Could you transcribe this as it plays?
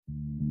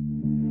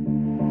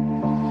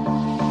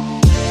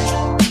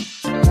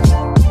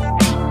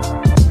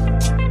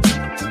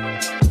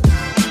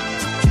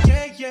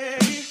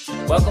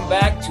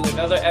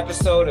another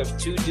episode of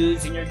Two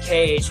Dudes in Your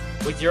Cage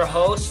with your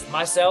host,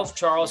 myself,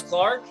 Charles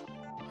Clark.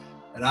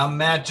 And I'm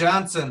Matt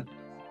Johnson.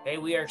 Hey,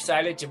 we are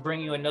excited to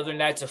bring you another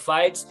night of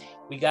fights.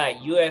 We got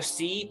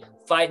UFC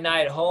Fight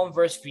Night at Holm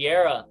versus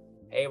Viera.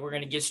 Hey, we're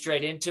going to get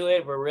straight into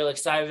it. We're real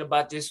excited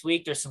about this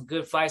week. There's some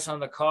good fights on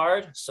the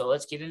card. So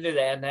let's get into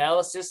the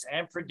analysis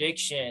and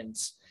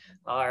predictions.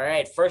 All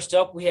right. First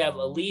up, we have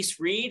Elise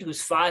Reed,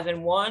 who's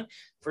 5-1,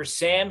 for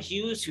Sam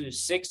Hughes,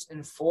 who's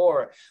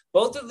 6-4.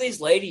 Both of these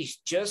ladies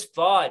just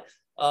fought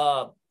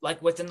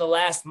like within the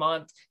last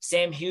month.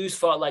 Sam Hughes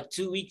fought like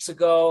 2 weeks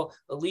ago.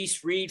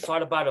 Elise Reed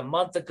fought about a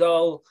month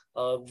ago.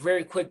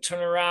 Very quick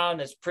turnaround.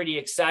 That's pretty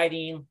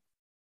exciting.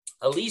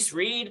 Elise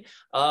Reed,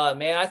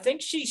 man, I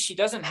think she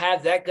doesn't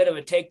have that good of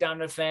a takedown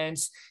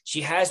defense.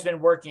 She has been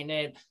working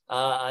it.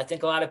 I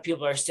think a lot of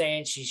people are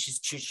saying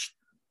she's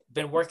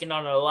been working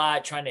on it a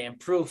lot, trying to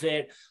improve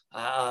it.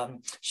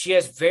 She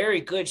has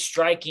very good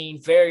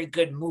striking, very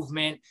good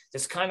movement.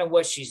 That's kind of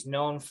what she's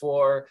known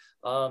for.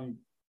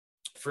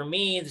 For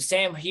me, the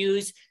Sam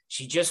Hughes,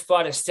 she just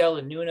fought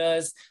Estela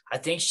Nunes. I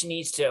think she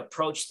needs to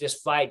approach this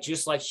fight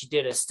just like she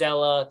did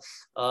Estela.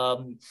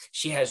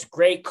 She has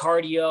great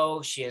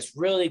cardio. She has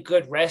really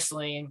good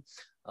wrestling.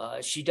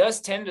 She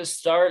does tend to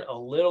start a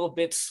little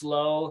bit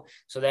slow,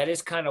 so that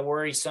is kind of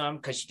worrisome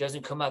because she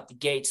doesn't come out the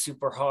gate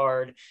super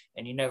hard,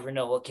 and you never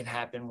know what can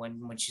happen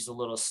when she's a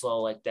little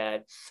slow like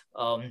that.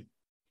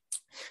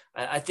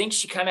 I think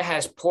she kind of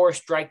has poor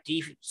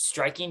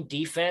striking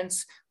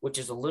defense, which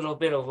is a little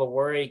bit of a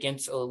worry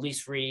against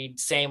Elise Reed.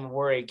 Same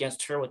worry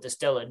against her with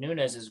Estela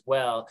Nunes as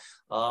well.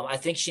 I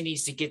think she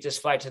needs to get this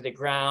fight to the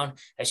ground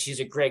as she's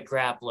a great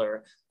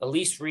grappler.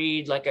 Elise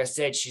Reed, like I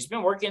said, she's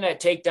been working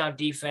at takedown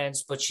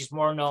defense, but she's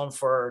more known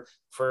for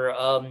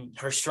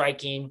her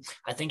striking.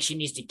 I think she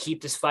needs to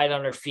keep this fight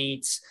on her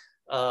feet.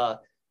 I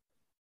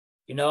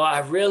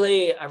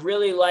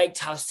really liked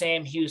how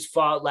Sam Hughes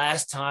fought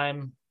last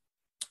time.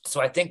 So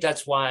I think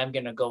that's why I'm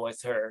going to go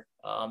with her.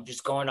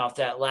 Just going off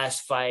that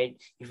last fight,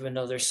 even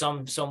though there's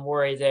some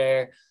worry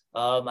there.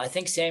 I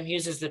think Sam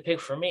Hughes is the pick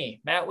for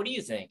me. Matt, what do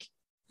you think?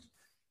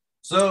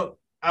 So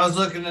I was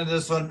looking at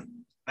this one.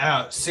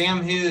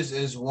 Sam Hughes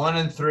is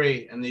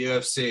 1-3 in the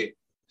UFC.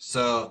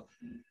 So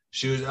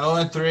she was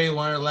 0-3,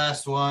 won her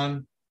last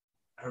one.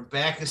 Her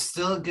back is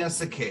still against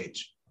the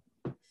cage.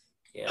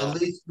 Yeah.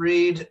 Elise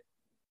Reed,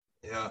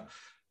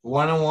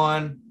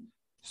 1-1.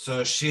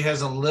 So she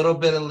has a little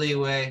bit of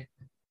leeway.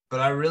 But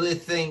I really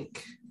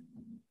think,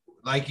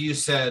 like you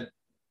said,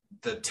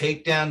 the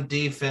takedown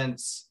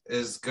defense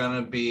is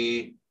going to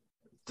be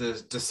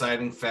the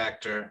deciding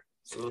factor.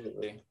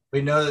 Absolutely.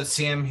 We know that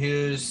Sam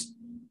Hughes,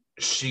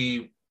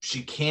 she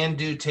can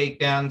do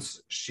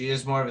takedowns. She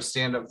is more of a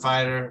stand-up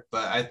fighter,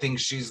 but I think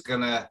she's got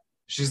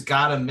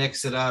to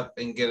mix it up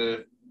and get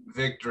a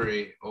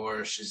victory,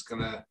 or she's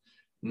going to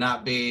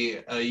not be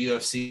a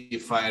UFC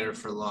fighter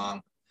for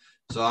long.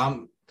 So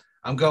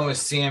I'm going with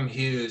Sam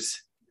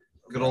Hughes.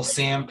 Good old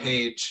Sam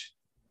Page.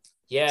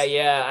 Yeah.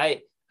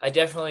 I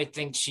definitely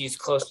think she's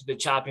close to the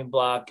chopping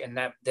block, and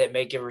that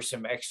may give her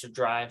some extra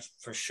drive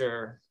for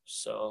sure.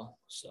 So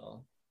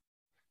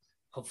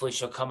hopefully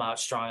she'll come out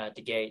strong at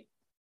the gate.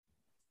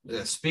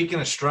 Yeah, speaking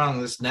of strong,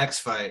 this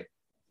next fight,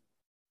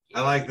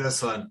 I like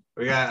this one.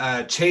 We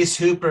got Chase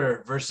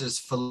Hooper versus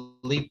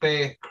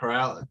Felipe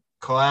Corral.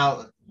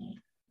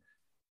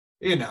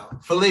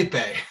 Felipe.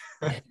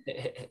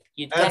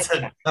 That's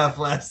a tough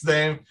last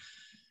name.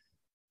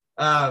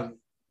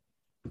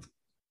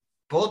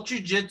 Both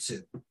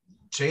jiu-jitsu.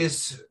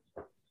 Chase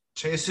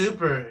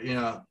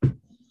Hooper,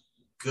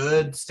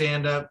 good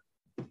stand-up,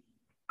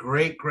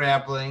 great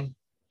grappling.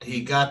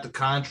 He got the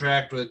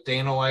contract with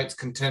Dana White's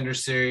Contender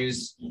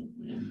Series.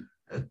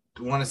 I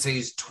want to say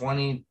he's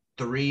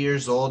 23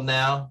 years old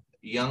now,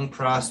 young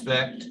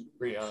prospect.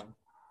 Pretty young.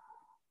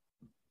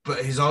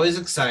 But he's always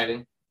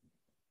exciting.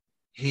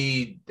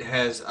 He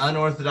has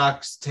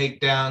unorthodox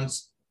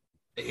takedowns.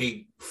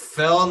 He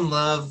fell in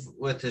love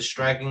with his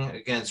striking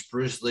against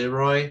Bruce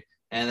Leroy,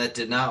 and that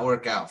did not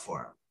work out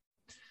for him.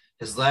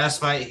 His last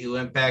fight, he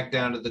went back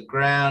down to the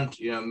ground,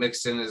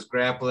 mixed in his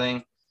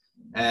grappling.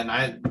 And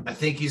I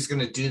think he's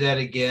going to do that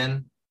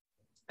again.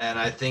 And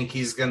I think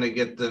he's going to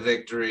get the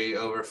victory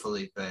over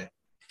Felipe.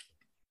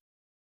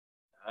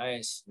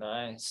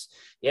 Nice.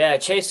 Yeah,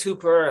 Chase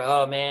Hooper,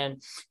 oh man,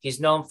 he's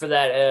known for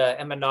that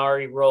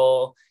Eminari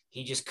role.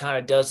 He just kind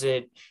of does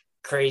it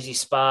crazy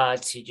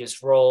spots. He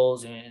just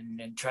rolls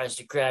and tries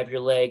to grab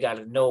your leg out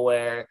of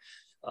nowhere.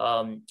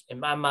 In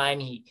my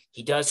mind,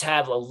 he does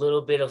have a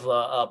little bit of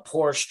a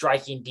poor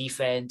striking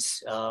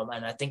defense,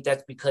 and I think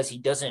that's because he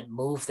doesn't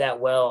move that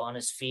well on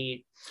his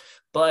feet.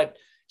 But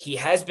he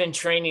has been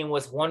training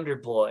with Wonder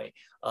Boy.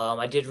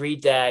 I did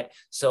read that.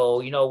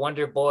 So,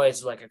 Wonder Boy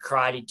is like a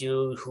karate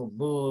dude who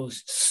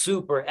moves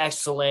super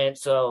excellent.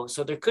 So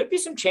there could be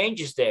some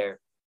changes there.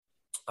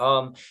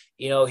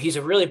 He's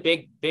a really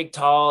big,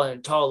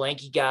 tall,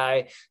 lanky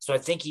guy. So I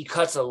think he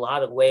cuts a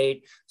lot of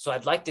weight. So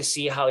I'd like to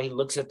see how he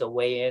looks at the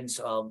weigh-ins.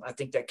 I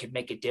think that could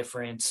make a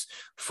difference.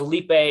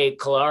 Felipe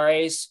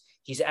Colares,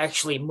 he's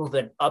actually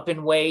moving up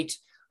in weight.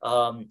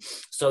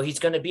 So he's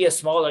going to be a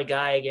smaller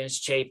guy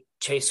against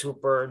Chase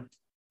Hooper,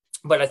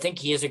 but I think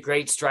he is a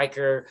great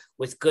striker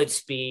with good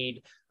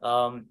speed.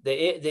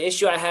 The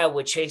issue I have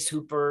with Chase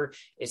Hooper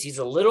is he's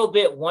a little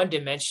bit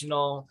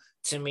one-dimensional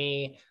to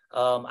me.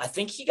 I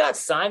think he got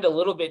signed a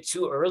little bit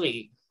too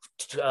early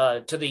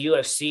to the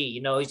UFC.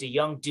 You know, he's a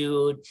young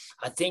dude.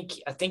 I think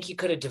he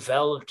could have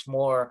developed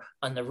more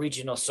on the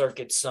regional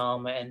circuit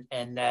some,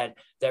 and that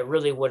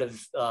really would have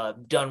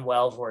done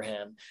well for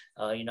him.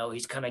 You know,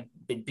 he's kind of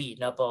been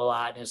beaten up a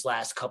lot in his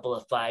last couple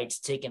of fights,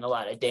 taking a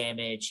lot of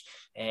damage,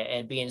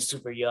 and being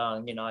super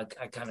young. You know, I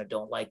kind of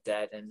don't like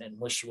that, and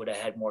wish he would have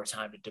had more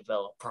time to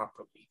develop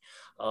properly.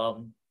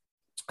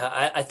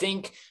 I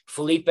think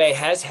Felipe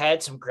has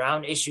had some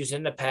ground issues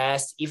in the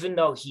past, even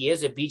though he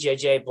is a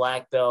BJJ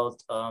black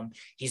belt.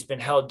 He's been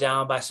held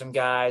down by some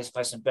guys,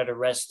 by some better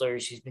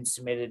wrestlers. He's been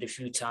submitted a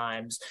few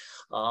times.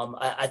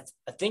 I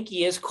think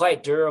he is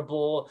quite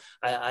durable.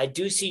 I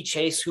do see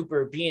Chase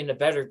Hooper being a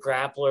better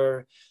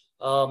grappler.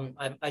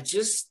 I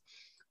just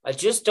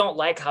don't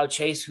like how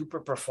Chase Hooper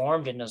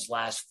performed in his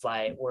last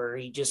fight, where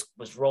he just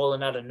was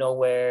rolling out of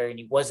nowhere and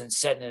he wasn't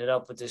setting it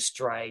up with his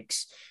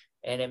strikes.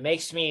 And it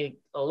makes me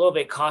a little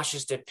bit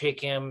cautious to pick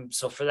him.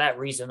 So for that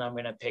reason, I'm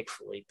going to pick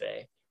Felipe.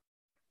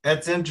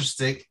 That's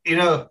interesting. You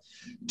know,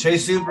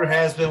 Chase Hooper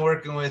has been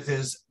working with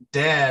his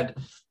dad,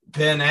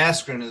 Ben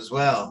Askren, as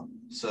well.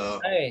 So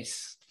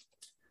nice.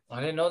 I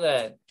didn't know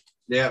that.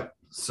 Yeah.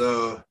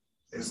 So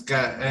it's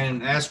got,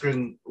 and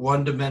Askren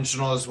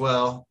one-dimensional as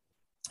well.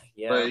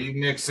 Yeah. But you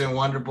mix in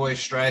Wonder Boy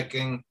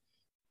striking,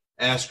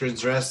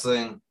 Askren's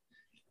wrestling,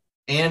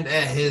 and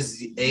at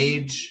his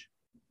age,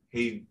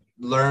 he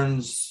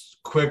learns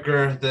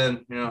quicker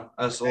than, you know,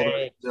 us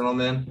older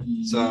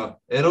gentlemen. So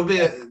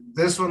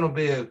this one will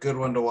be a good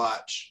one to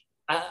watch.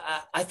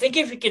 I think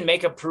if he can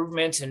make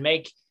improvements and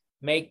make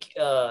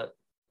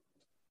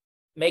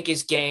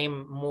his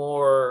game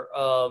more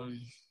of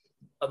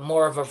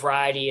a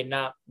variety, and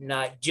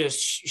not just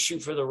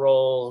shoot for the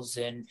rolls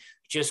and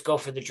just go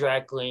for the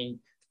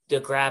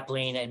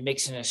grappling and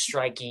mixing his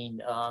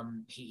striking,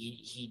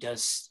 he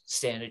does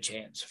stand a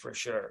chance for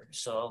sure.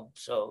 So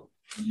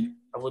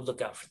I would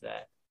look out for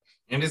that.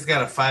 And he's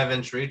got a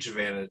 5-inch reach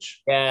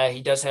advantage. Yeah,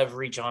 he does have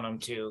reach on him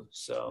too.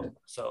 So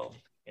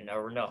you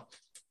never know.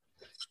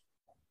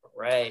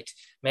 Right,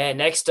 man.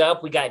 Next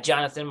up, we got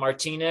Jonathan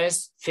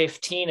Martinez,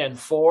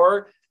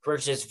 15-4,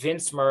 versus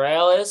Vince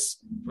Morales,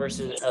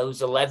 versus who's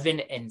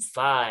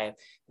 11-5.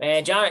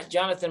 Man,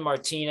 Jonathan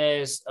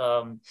Martinez,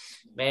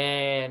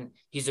 man,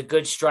 he's a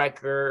good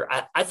striker.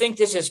 I think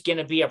this is going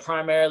to be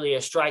primarily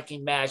a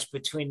striking match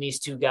between these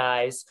two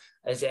guys,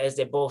 as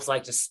they both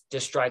like to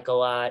strike a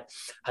lot.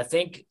 I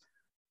think,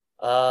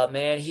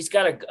 man, he's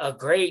got a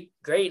great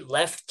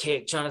left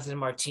kick, Jonathan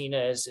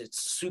Martinez. It's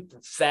super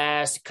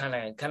fast,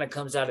 kind of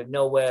comes out of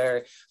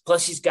nowhere.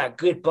 Plus, he's got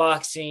good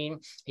boxing.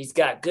 He's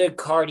got good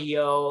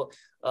cardio.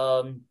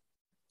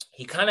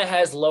 He kind of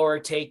has lower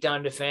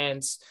takedown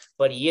defense,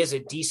 but he is a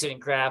decent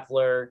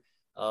grappler.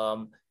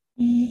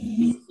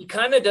 He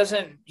kind of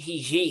doesn't,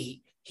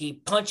 he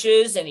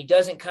punches and he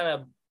doesn't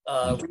kind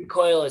of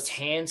recoil his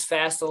hands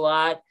fast a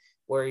lot,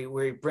 where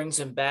he brings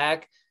him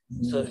back.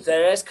 So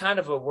that's kind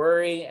of a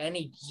worry. And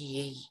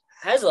he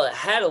has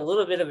had a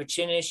little bit of a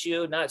chin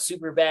issue, not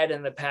super bad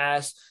in the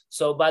past.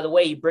 So by the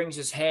way, he brings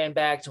his hand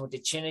back, and with the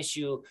chin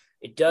issue,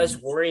 it does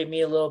worry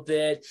me a little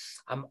bit.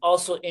 I'm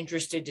also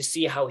interested to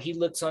see how he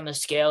looks on the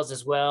scales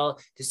as well,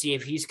 to see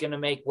if he's going to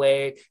make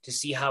weight, to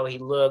see how he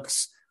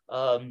looks,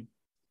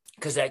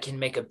 because that can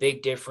make a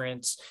big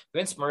difference.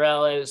 Vince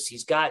Morales,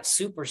 he's got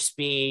super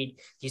speed.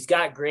 He's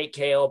got great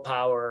KO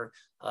power.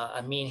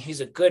 I mean,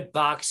 he's a good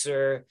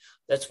boxer.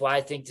 That's why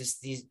I think this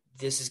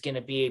is going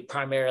to be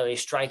primarily a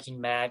striking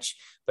match.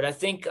 But I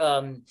think,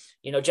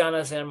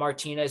 Jonathan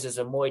Martinez is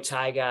a Muay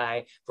Thai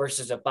guy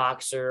versus a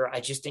boxer.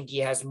 I just think he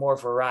has more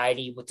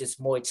variety with this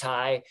Muay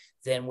Thai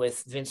than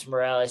with Vince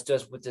Morales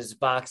does with his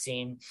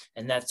boxing.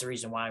 And that's the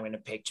reason why I'm going to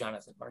pick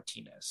Jonathan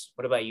Martinez.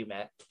 What about you,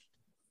 Matt?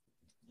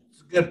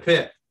 It's a good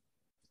pick.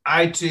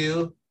 I,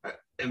 too,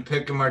 am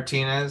picking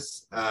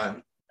Martinez.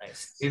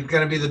 Nice. He's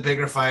going to be the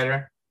bigger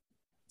fighter,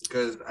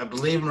 because I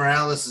believe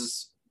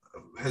Morales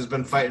has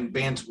been fighting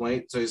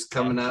bantamweight, so he's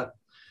coming up.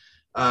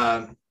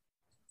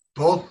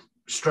 Both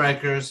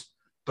strikers,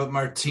 but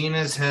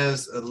Martinez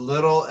has a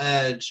little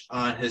edge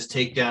on his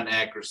takedown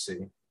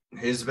accuracy.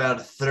 He's about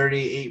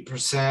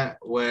 38%,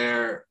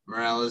 where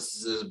Morales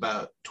is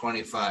about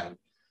 25%.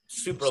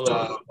 Super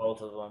low,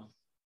 both of them.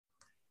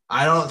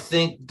 I don't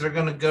think they're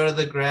going to go to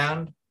the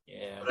ground.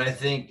 Yeah. But I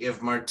think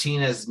if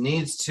Martinez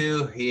needs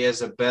to, he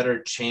has a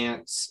better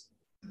chance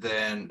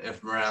than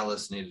if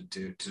Morales needed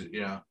to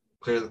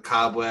clear the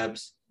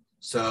cobwebs.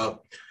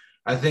 So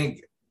I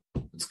think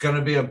it's going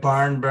to be a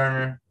barn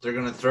burner. They're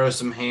going to throw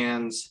some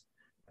hands,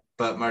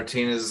 but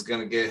Martinez is going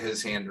to get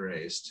his hand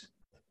raised.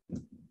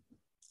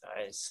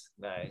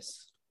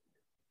 Nice.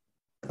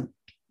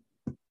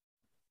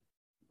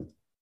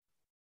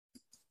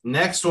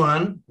 Next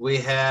one, we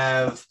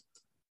have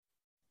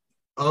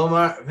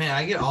Omar, man,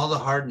 I get all the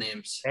hard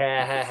names.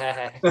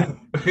 Medic.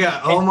 We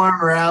got Omar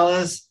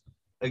Morales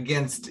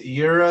against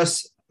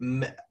Euros.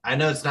 I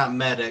know it's not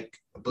Medic.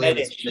 I believe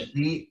it's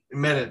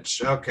Medic.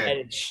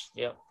 Okay.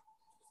 Yep.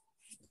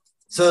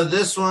 So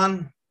this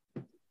one,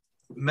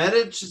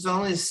 Medic is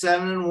only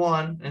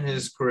 7-1 in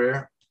his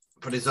career,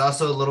 but he's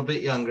also a little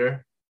bit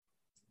younger.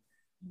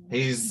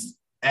 He's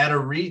at a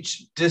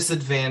reach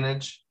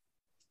disadvantage,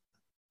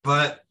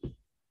 but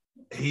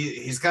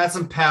he's got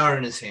some power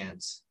in his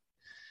hands.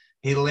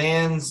 He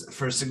lands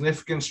for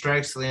significant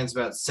strikes. He lands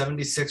about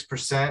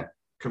 76%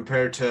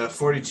 compared to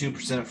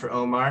 42% for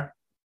Omar.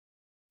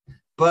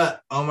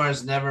 But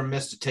Omar's never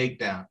missed a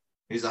takedown.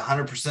 He's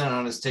 100%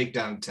 on his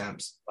takedown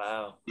attempts.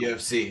 Wow.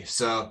 UFC.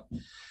 So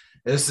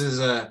this is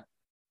a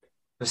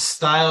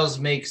styles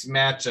makes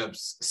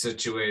matchups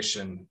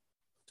situation.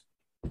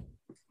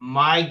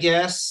 My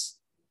guess,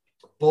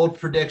 bold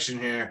prediction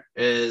here,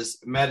 is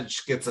Medic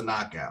gets a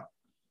knockout.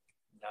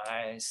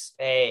 Nice.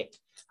 Hey,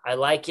 I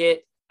like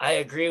it. I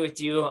agree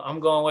with you. I'm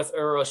going with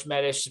Uros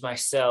Medic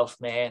myself,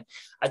 man.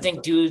 I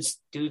think dude's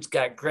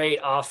got great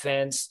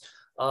offense.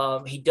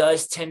 He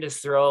does tend to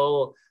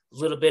throw a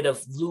little bit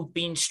of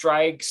looping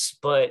strikes,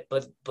 but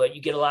you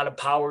get a lot of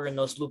power in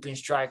those looping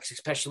strikes,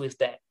 especially if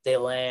they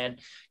land.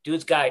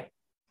 Dude's got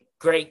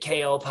great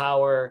KO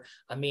power.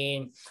 I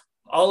mean,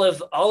 all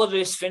of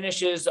his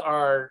finishes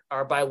are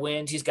by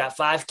wins. He's got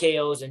 5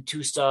 KOs and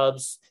 2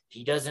 subs.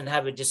 He doesn't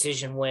have a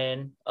decision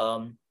win.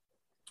 Omar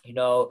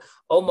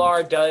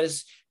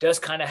does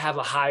kind of have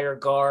a higher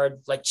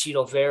guard like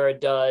Chito Vera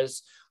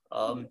does.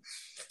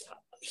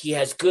 He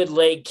has good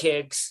leg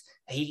kicks.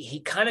 He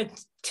kind of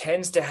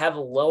tends to have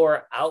a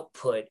lower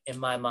output in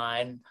my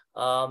mind,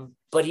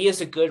 but he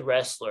is a good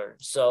wrestler.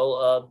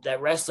 So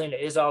that wrestling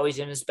is always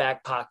in his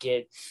back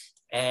pocket,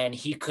 and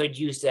he could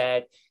use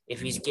that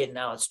if he's getting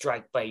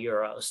outstriked by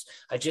Euros.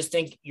 I just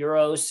think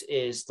Euros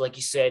is, like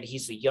you said,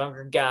 he's a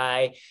younger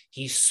guy.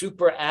 He's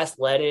super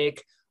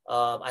athletic.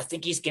 I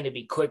think he's going to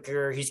be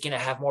quicker. He's going to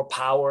have more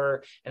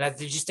power. And I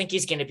just think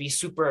he's going to be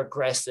super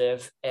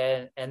aggressive,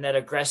 and that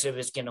aggressive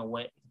is going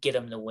to get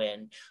him the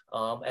win.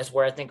 As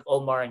where I think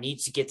Omar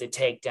needs to get the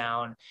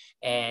takedown,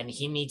 and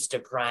he needs to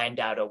grind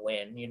out a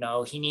win.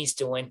 He needs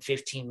to win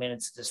 15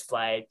 minutes of this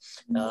fight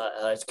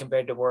as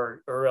compared to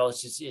where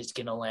Uros is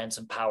going to land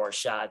some power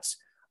shots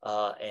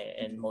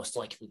and most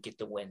likely get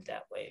the win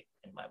that way,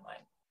 in my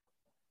mind.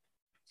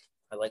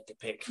 I like the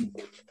pick.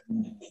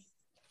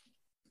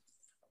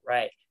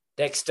 Right.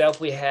 Next up,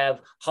 we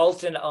have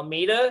Halton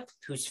Almeida,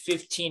 who's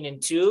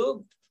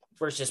 15-2,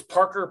 versus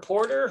Parker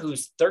Porter,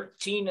 who's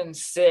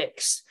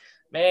 13-6.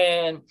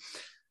 Man,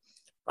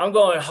 I'm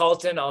going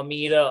Halton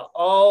Almeida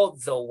all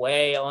the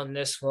way on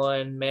this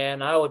one,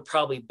 man. I would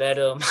probably bet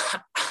him.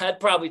 I'd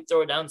probably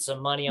throw down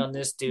some money on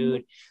this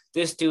dude.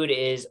 This dude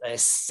is a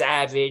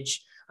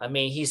savage. I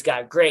mean, he's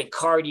got great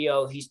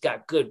cardio. He's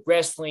got good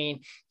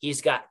wrestling.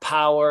 He's got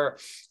power.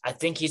 I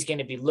think he's going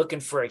to be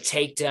looking for a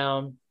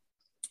takedown.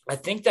 I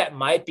think that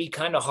might be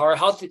kind of hard.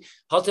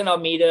 Halton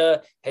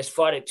Almeida has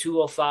fought at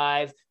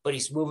 205, but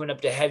he's moving up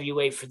to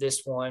heavyweight for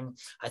this one.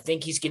 I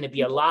think he's going to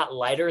be a lot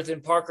lighter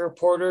than Parker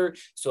Porter,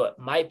 so it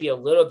might be a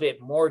little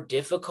bit more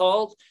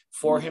difficult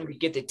for him to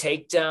get the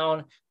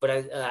takedown.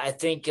 But I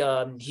think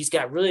he's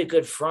got really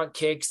good front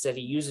kicks that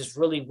he uses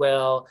really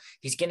well.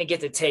 He's going to get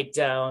the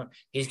takedown.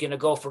 He's going to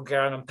go for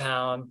ground and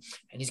pound,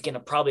 and he's going to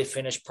probably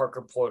finish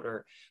Parker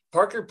Porter.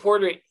 Parker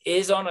Porter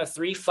is on a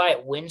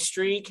 3-fight win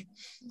streak.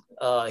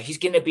 He's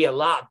going to be a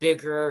lot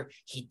bigger.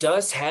 He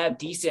does have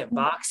decent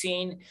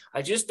boxing.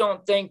 I just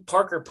don't think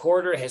Parker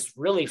Porter has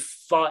really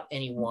fought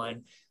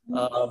anyone.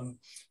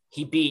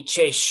 He beat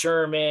Chase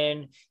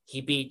Sherman.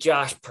 He beat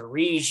Josh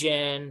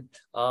Parisian.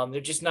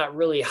 They're just not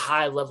really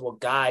high-level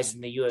guys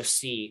in the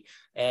UFC.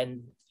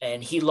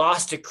 And he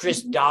lost to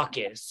Chris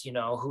Dawkins,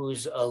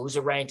 who's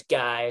a ranked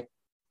guy.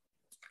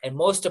 And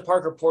most of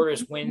Parker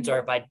Porter's wins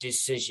are by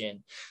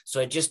decision.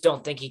 So I just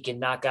don't think he can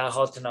knock out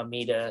Halton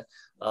Almeida,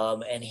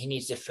 and he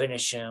needs to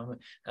finish him.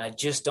 I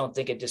just don't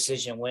think a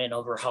decision win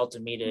over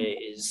Halton Almeida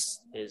is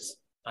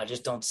I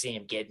just don't see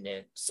him getting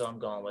it. So I'm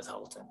going with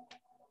Halton.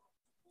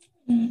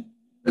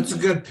 It's a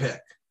good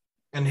pick.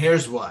 And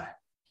here's why.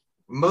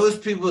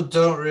 Most people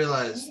don't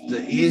realize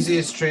the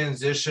easiest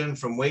transition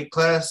from weight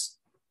class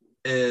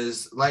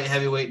is light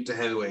heavyweight to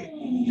heavyweight,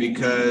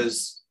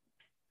 because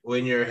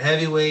when you're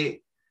heavyweight,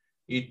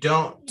 you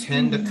don't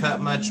tend to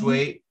cut much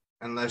weight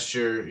unless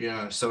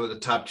you're, some of the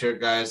top tier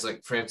guys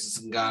like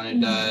Francis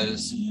Ngannou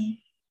does.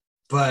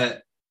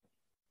 But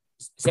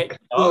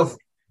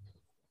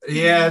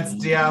it's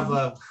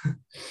Diablo.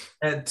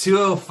 At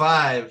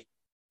 205,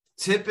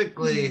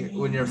 typically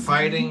when you're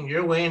fighting,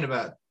 you're weighing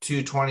about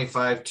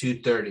 225,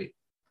 230,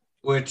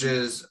 which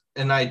is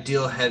an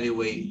ideal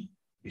heavyweight.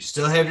 You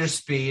still have your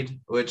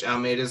speed, which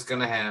Almeida's going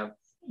to have.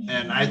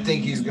 And I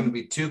think he's going to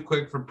be too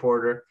quick for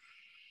Porter.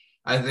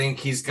 I think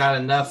he's got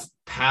enough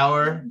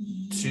power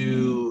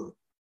to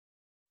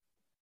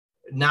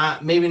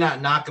maybe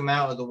not knock him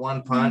out with a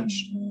one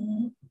punch,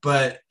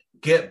 but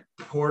get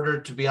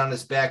Porter to be on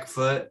his back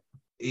foot,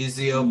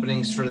 easy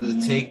openings for the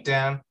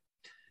takedown.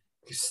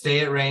 stay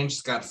at range.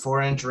 He's got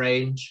 4-inch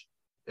range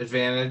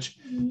advantage.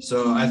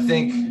 So I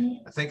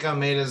think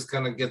Almeida's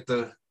gonna get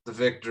the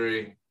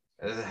victory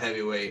as a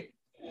heavyweight.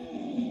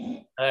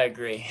 I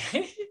agree.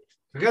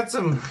 We got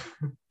some.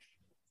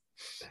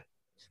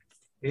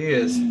 He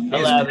is.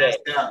 I love it.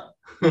 Out.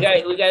 We got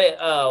it.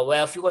 Oh,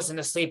 well, if he wasn't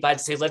asleep,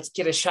 I'd say let's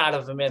get a shot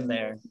of him in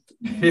there.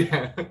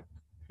 Yeah.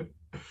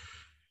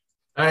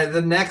 All right.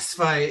 The next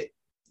fight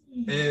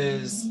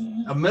is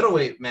a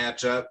middleweight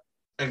matchup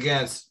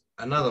against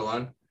another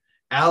one.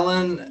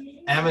 Alan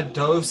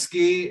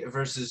Amedovski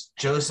versus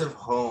Joseph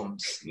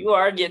Holmes. You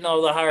are getting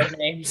all the hard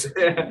names.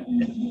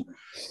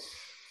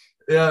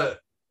 Yeah.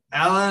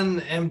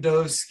 Alan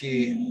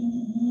Amedovski,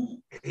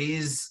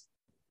 he's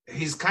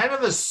kind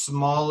of a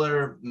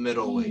smaller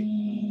middleweight.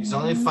 He's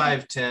only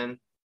 5'10".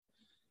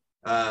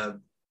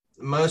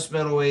 Most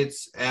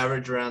middleweights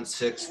average around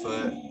 6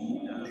 foot.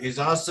 He's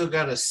also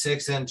got a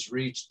 6-inch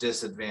reach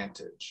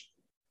disadvantage.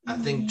 I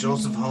think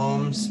Joseph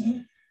Holmes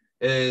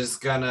is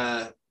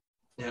gonna,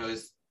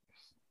 is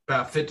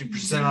about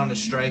 50% on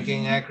his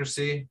striking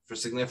accuracy for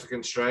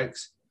significant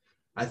strikes.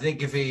 I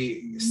think if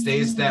he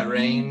stays that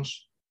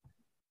range,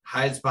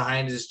 hides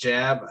behind his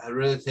jab, I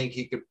really think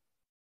he could,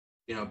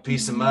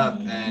 piece him up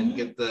and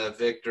get the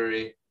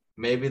victory,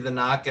 maybe the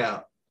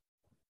knockout.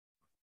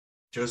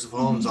 Joseph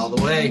Holmes all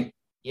the way.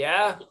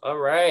 Yeah, all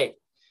right.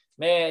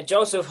 Man,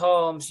 Joseph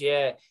Holmes,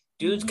 yeah.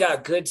 Dude's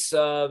got good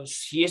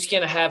subs. He is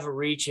going to have a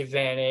reach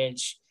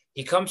advantage.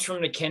 He comes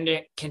from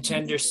the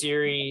contender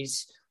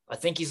series. I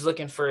think he's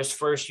looking for his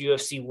first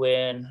UFC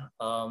win.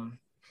 I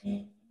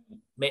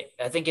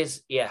think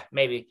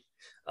maybe.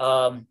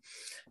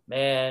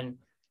 Man,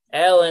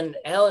 Alan,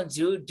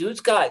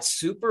 dude's got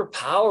super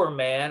power,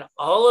 man.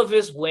 All of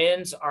his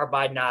wins are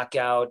by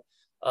knockout.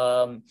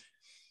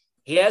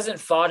 He hasn't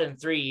fought in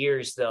 3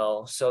 years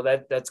though, so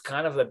that's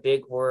kind of a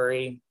big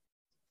worry.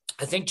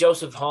 I think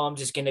Joseph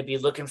Holmes is going to be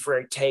looking for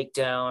a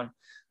takedown.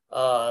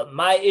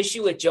 My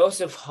issue with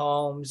Joseph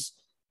Holmes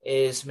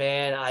is,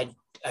 man, I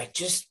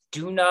just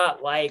do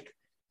not like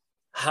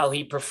how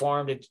he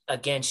performed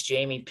against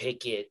Jamie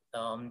Pickett.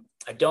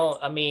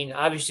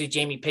 Obviously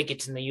Jamie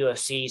Pickett's in the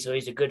UFC, so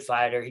he's a good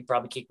fighter. He'd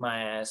probably kick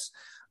my ass.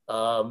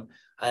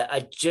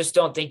 I just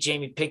don't think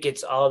Jamie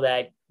Pickett's all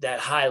that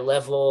high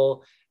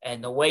level,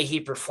 and the way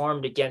he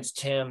performed against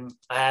him,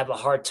 I have a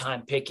hard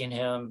time picking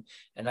him.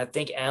 And I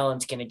think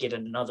Allen's going to get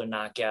another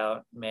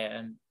knockout,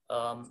 man.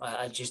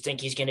 I just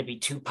think he's going to be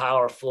too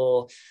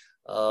powerful.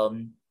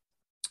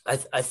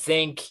 I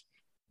think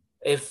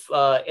if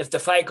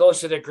the fight goes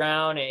to the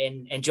ground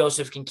and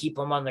Joseph can keep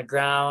him on the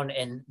ground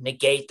and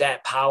negate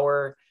that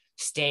power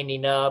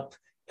standing up,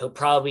 he'll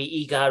probably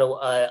eke out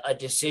a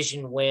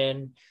decision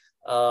win.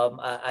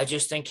 I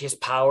just think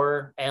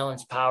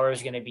Allen's power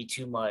is going to be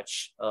too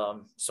much.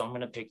 So I'm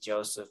going to pick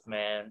Joseph,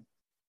 man.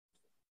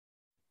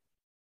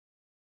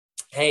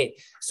 Hey,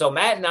 so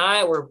Matt and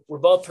I, we're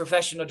both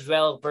professional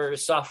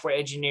developers, software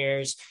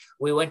engineers.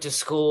 We went to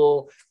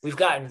school. We've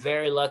gotten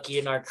very lucky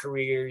in our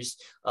careers.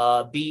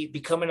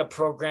 Becoming a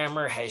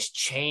programmer has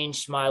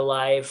changed my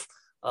life.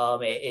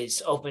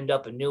 It's opened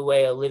up a new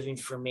way of living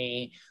for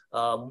me.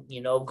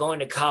 Going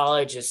to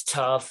college is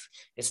tough.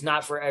 It's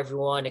not for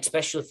everyone,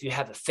 especially if you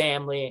have a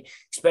family,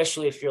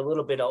 especially if you're a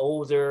little bit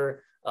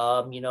older.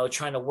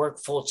 Trying to work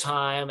full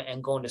time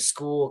and going to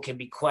school can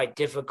be quite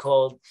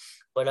difficult.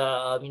 But,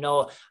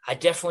 I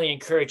definitely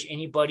encourage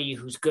anybody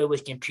who's good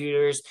with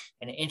computers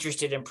and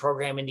interested in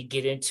programming to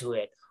get into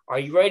it. Are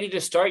you ready to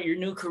start your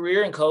new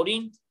career in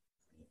coding?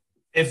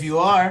 If you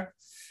are,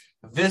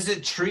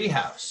 visit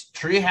Treehouse.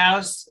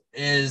 Treehouse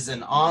is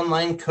an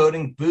online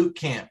coding boot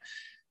camp.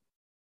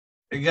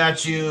 It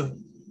got you.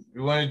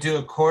 You want to do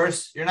a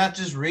course. You're not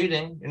just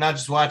reading. You're not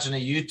just watching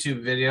a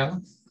YouTube video.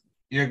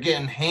 You're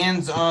getting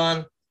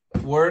hands-on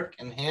work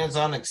and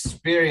hands-on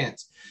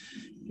experience.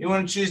 You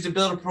want to choose to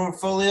build a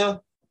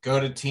portfolio? Go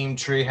to Team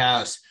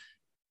Treehouse.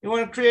 You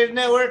want to create a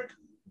network?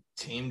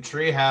 Team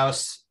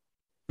Treehouse.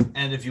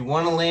 And if you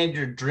want to land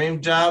your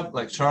dream job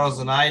like Charles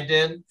and I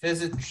did,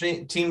 visit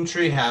Team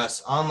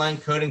Treehouse Online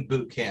Coding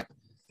Bootcamp.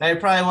 Now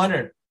you're probably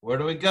wondering, where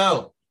do we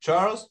go?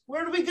 Charles,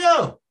 where do we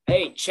go?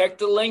 Hey, check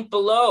the link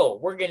below.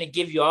 We're going to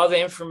give you all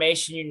the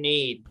information you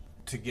need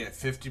to get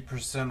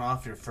 50%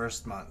 off your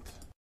first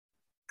month.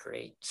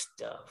 Great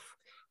stuff.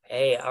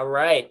 Hey, all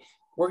right.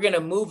 We're going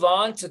to move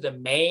on to the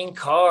main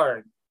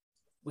card.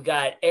 We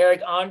got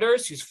Eric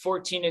Anders, who's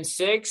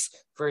 14-6,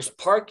 versus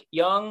Park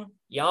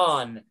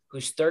Young-Yan,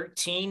 who's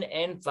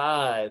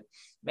 13-5.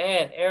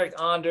 Man, Eric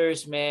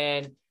Anders,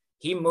 man,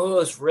 he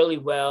moves really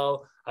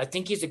well. I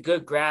think he's a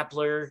good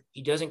grappler.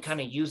 He doesn't kind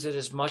of use it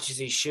as much as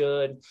he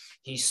should.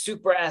 He's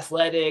super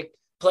athletic.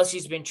 Plus,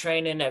 he's been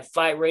training at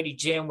Fight Ready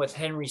Gym with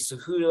Henry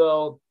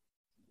Cejudo.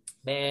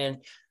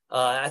 Man,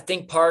 I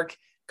think Park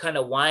kind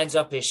of winds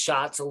up his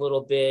shots a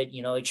little bit.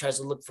 He tries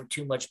to look for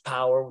too much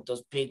power with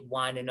those big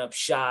winding up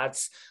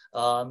shots.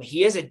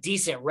 He is a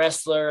decent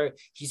wrestler.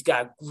 He's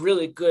got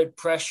really good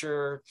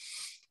pressure.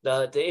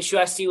 The issue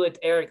I see with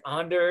Eric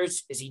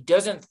Anders is he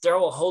doesn't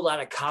throw a whole lot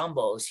of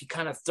combos. He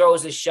kind of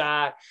throws a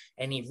shot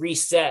and he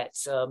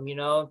resets.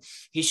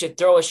 He should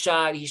throw a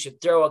shot, he should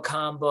throw a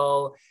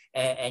combo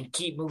and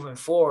keep moving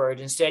forward.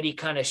 Instead, he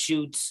kind of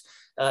shoots,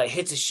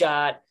 hits a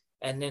shot,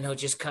 and then he'll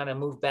just kind of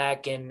move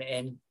back and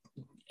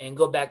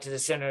go back to the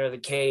center of the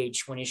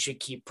cage when he should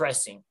keep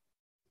pressing.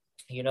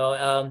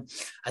 I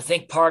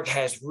think Park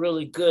has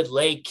really good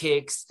leg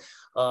kicks.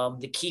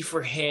 The key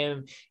for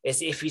him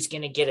is if he's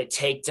going to get a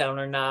takedown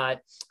or not.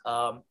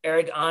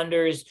 Eric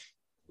Anders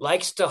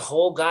likes to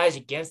hold guys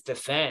against the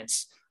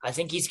fence. I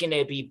think he's going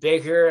to be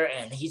bigger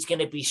and he's going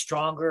to be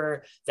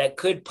stronger. That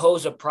could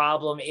pose a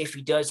problem if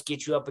he does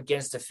get you up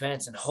against the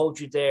fence and hold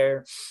you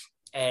there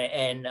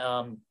and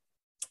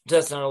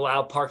doesn't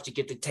allow Park to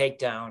get the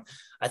takedown.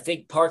 I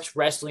think Park's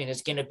wrestling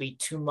is going to be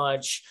too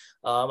much.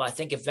 I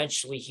think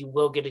eventually he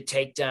will get a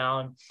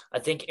takedown. I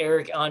think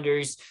Eric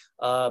Anders,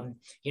 in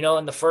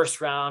the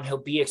first round, he'll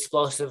be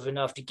explosive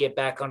enough to get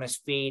back on his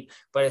feet.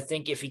 But I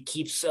think if he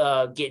keeps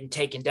getting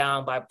taken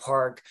down by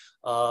Park,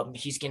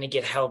 he's going to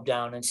get held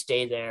down and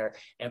stay there.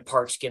 And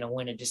Park's going to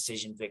win a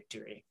decision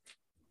victory.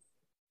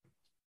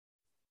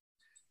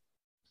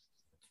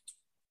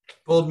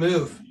 Bold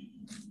move.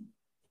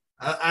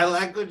 I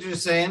like what you're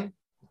saying.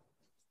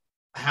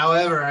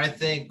 However, I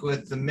think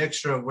with the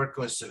mixture of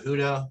working with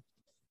Cejudo,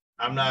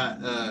 I'm not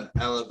an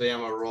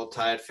Alabama Roll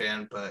Tide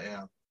fan, but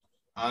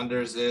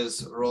Anders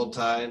is Roll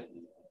Tide.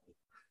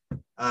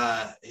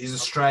 He's a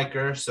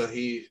striker, so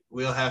he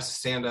will have to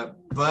stand up,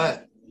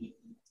 but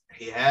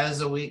he has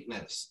a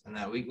weakness, and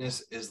that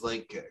weakness is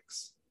leg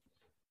kicks.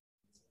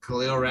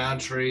 Khalil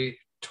Roundtree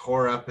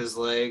tore up his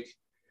leg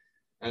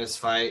in his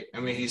fight. I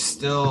mean, he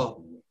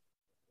still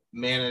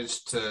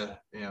managed to,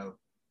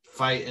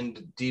 fight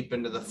deep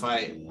into the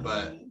fight,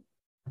 but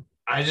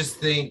I just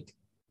think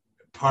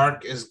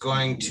Park is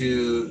going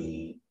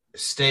to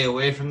stay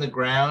away from the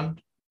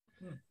ground,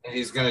 and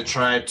he's going to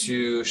try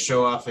to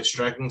show off his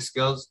striking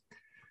skills,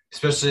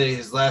 especially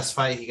his last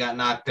fight. He got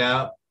knocked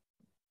out.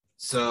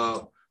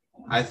 So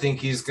I think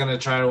he's going to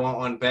try to want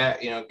one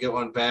back, get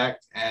one back.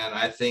 And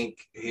I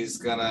think he's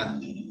going to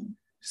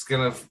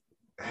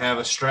have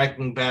a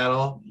striking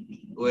battle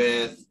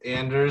with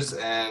Anders,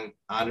 and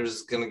Anders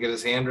is going to get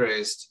his hand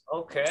raised.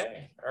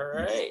 Okay. All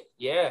right.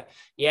 Yeah.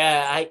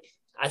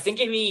 I think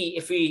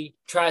if he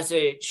tries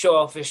to show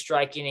off his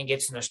striking and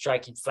gets in a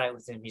striking fight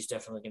with him, he's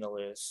definitely going to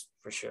lose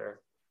for sure.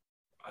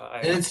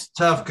 And it's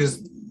tough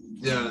because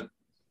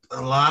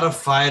a lot of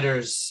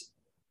fighters,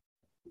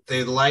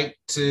 they like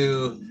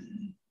to,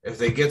 if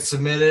they get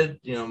submitted,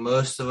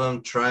 most of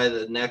them try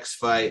the next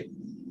fight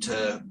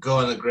to go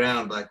on the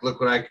ground. Like, look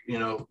what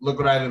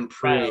I've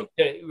improved.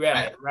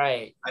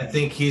 Right. I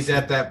think he's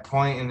at that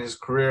point in his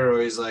career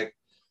where he's like,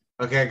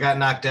 okay, I got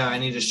knocked out. I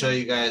need to show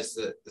you guys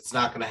that it's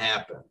not going to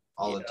happen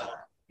all the time.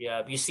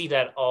 Yeah, you see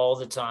that all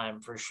the time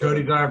for sure.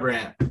 Cody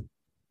Garbrandt.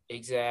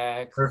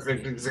 Exactly.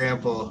 Perfect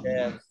example.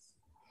 Yeah.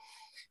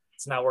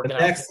 It's not working out.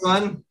 The next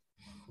one,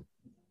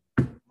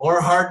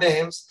 more hard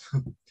names.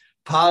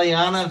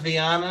 Polyana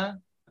Viana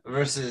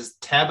versus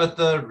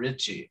Tabitha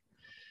Ricci.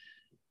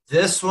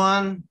 This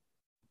one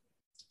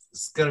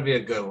is going to be a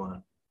good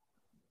one.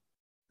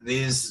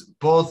 These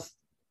both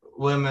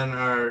women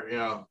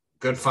are,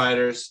 good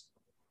fighters.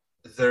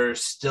 They're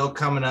still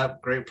coming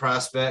up, great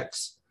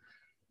prospects.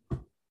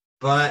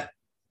 But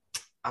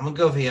I'm going to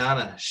go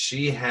Viana.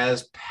 She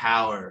has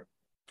power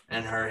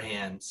in her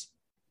hands.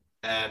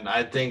 And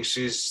I think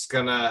she's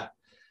going to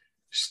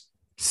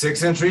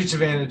 6-inch reach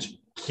advantage.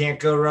 Can't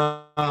go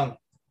wrong.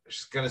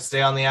 She's going to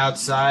stay on the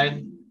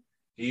outside,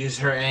 use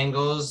her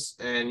angles,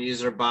 and use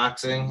her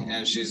boxing,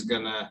 and she's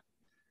going to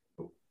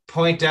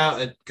point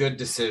out a good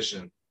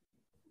decision.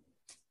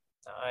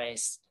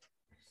 Nice.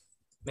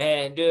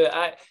 Man, dude,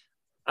 I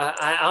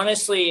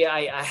honestly,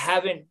 I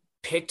haven't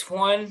picked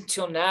one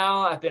till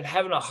now. I've been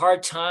having a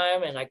hard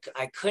time, and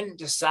I couldn't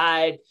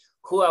decide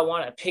who I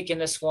want to pick in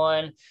this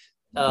one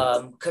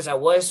because I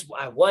was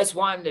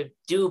wanting to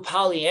do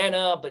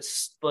Polyana,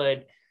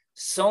 but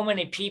so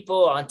many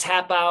people on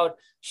Tap Out.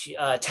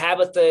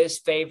 Tabitha is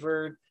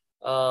favored,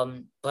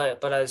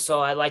 but so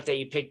I like that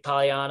you picked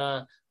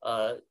Polyana.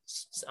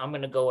 I'm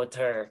gonna go with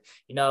her.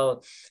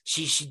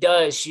 She's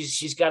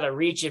got a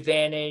reach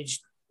advantage.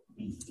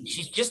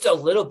 She's just a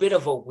little bit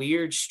of a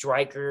weird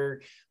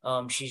striker.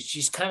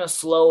 She's kind of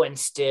slow and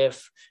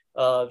stiff.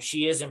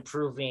 She is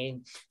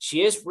improving.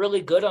 She is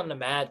really good on the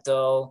mat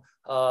though.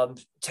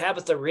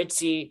 Tabitha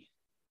Ricci,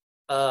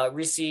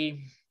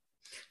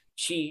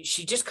 she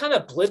just kind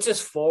of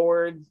blitzes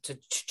forward to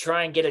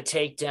try and get a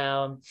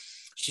takedown.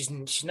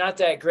 She's not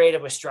that great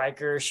of a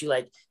striker. She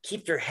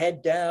keeps her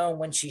head down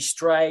when she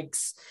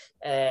strikes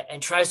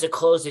and tries to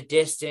close the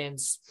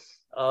distance,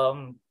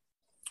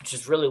 which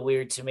is really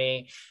weird to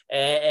me.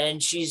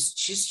 And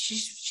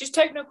she's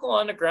technical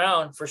on the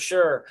ground for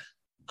sure.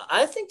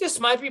 I think this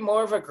might be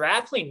more of a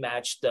grappling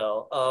match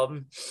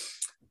though.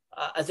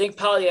 I think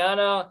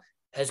Polyana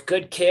has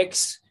good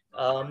kicks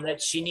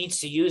that she needs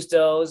to use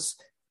those.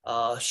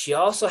 She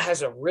also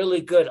has a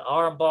really good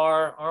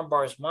armbar.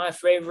 Armbar is my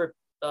favorite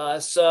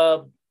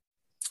sub.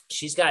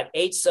 She's got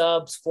 8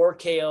 subs, 4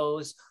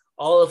 KOs.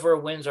 All of her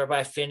wins are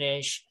by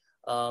finish.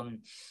 A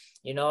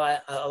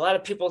lot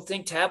of people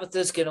think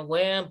Tabitha's gonna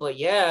win, but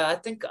yeah, I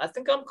think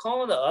I'm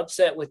calling the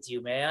upset with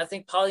you, man. I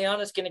think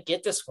Polyana's gonna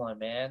get this one,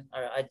 man.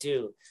 I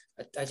do.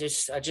 I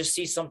just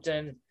see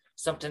something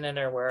in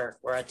her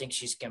where I think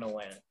she's gonna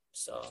win.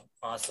 So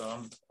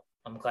awesome.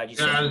 I'm glad you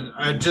said that.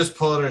 I just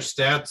pulled her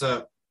stats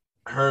up.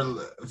 Her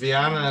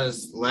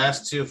Viana's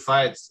last 2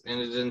 fights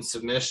ended in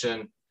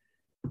submission,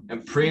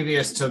 and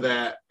previous to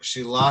that,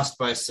 she lost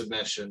by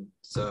submission.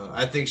 So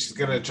I think she's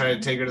gonna try to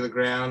take her to the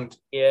ground.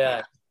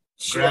 Yeah,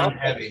 ground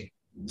heavy.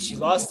 She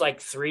lost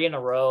like 3 in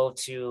a row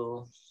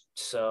too.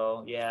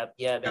 So yeah.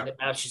 And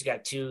now she's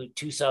got two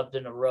subs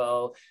in a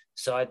row.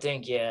 So I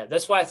think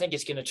that's why I think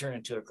it's gonna turn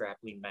into a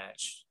grappling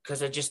match,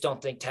 because I just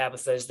don't think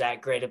Tabitha is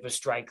that great of a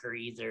striker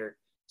either.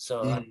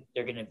 So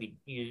they're gonna be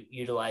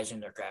utilizing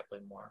their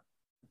grappling more.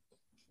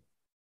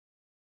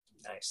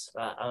 Nice.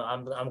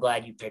 I'm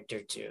glad you picked her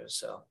too.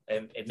 So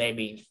it made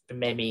me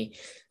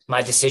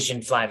my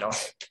decision final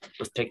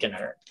with picking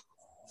her.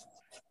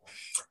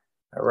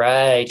 All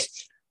right.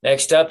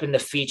 Next up in the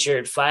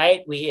featured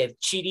fight, we have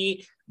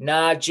Chidi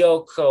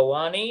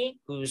Njokuani,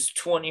 who's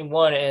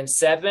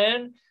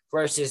 21-7,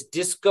 versus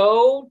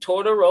Disco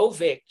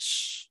Todorovic,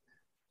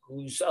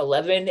 who's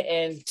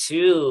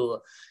 11-2.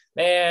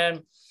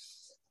 Man,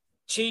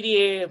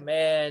 Chidi,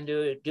 man,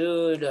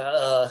 dude.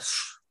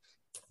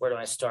 Where do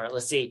I start?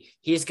 Let's see.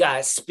 He's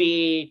got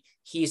speed.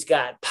 He's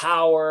got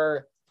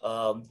power.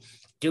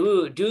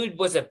 Dude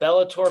was a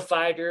Bellator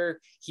fighter.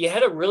 He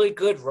had a really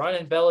good run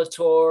in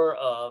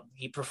Bellator.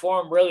 He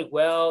performed really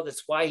well.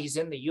 That's why he's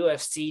in the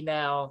UFC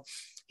now.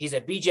 He's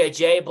a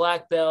BJJ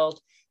black belt.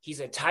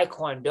 He's a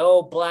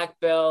Taekwondo black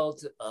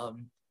belt.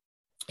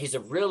 He's a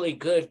really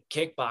good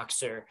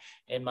kickboxer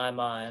in my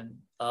mind.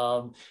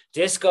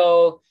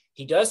 Disco,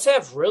 he does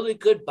have really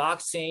good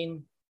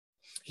boxing.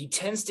 He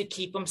tends to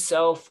keep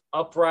himself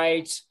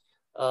upright,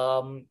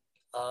 and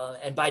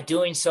by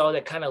doing so,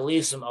 that kind of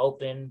leaves him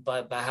open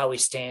by how he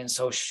stands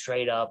so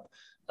straight up,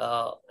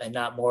 and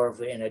not more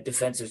of in a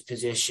defensive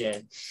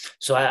position.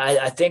 So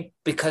I think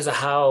because of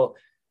how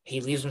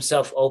he leaves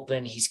himself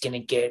open, he's going to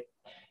get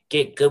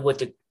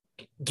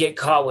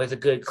caught with a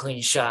good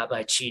clean shot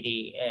by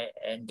Chidi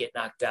and get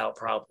knocked out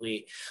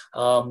probably.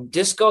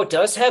 Disco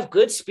does have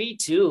good speed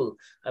too.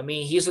 I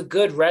mean, he's a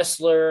good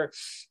wrestler.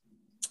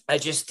 I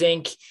just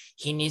think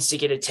he needs to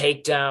get a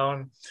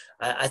takedown.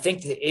 I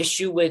think the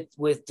issue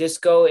with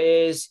Disco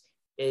is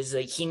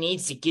like he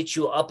needs to get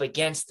you up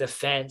against the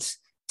fence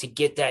to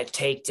get that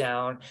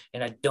takedown,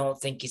 and I don't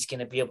think he's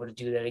going to be able to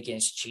do that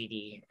against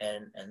Chidi,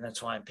 and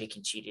that's why I'm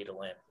picking Chidi to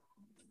win.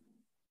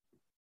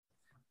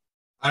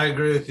 I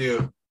agree with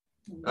you.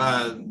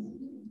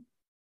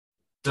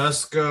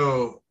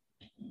 Disco,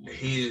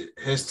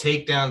 his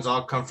takedowns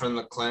all come from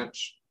the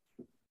clinch.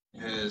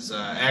 His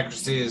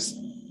accuracy is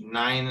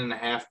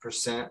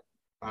 9.5%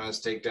 on his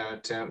takedown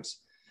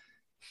attempts.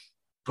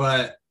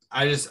 But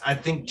I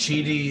think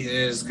Chidi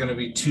is going to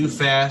be too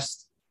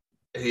fast.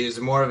 He's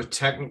more of a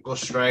technical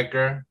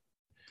striker.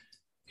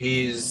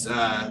 He's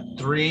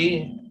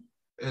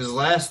his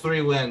last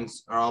 3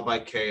 wins are all by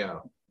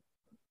KO.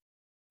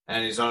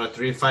 And he's on a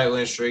 3-fight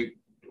win streak,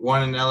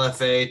 1 in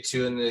LFA,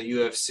 2 in the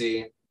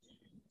UFC.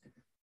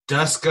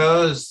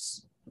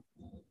 Dusko's,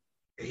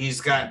 he's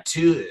got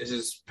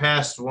his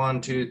past 1,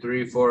 2,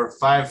 3, 4,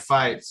 5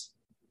 fights.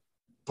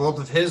 Both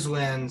of his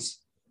wins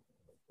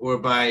were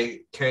by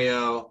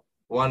KO,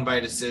 1 by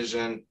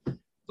decision,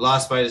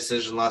 lost by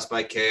decision, lost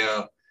by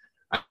KO.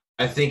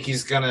 I think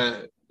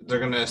they're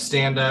gonna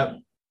stand up.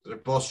 They're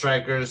both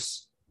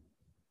strikers.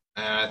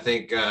 And I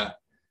think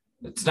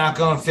it's not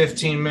going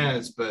 15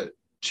 minutes, but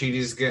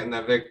Chidi's getting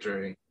that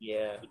victory.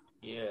 Yeah.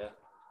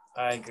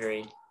 I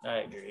agree.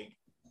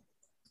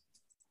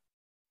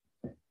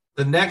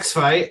 The next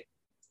fight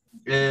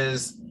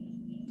is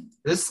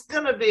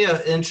going to be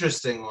an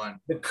interesting one.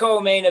 The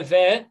co-main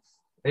event.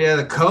 Yeah,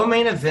 the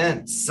co-main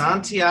event.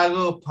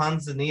 Santiago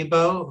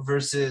Ponzinibbio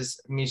versus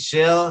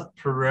Michel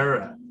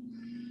Pereira.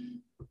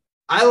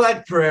 I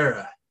like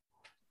Pereira,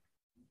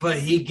 but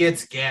he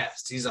gets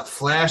gassed. He's a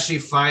flashy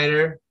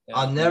fighter. Yeah.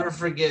 I'll never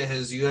forget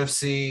his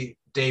UFC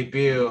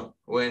debut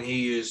when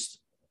he used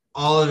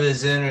all of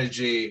his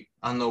energy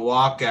on the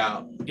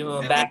walkout.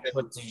 Doing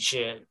backflips and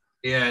shit.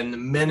 Yeah, and the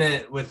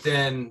minute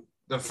within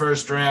the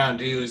first round,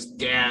 he was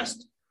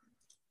gassed.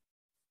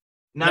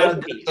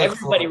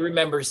 Everybody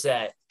remembers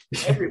that.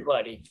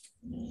 Everybody.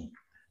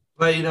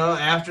 But,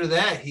 after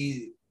that,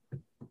 he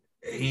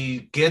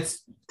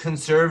gets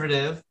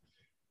conservative,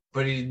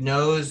 but he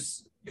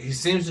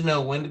seems to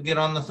know when to get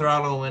on the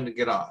throttle and when to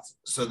get off.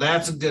 So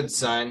that's a good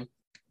sign.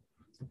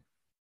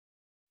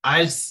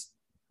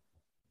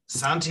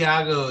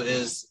 Santiago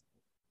is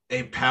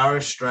a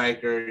power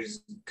striker.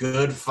 He's a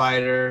good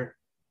fighter.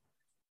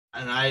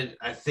 And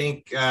I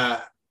think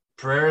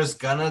Pereira's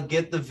going to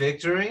get the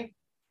victory.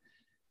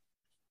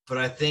 But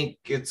I think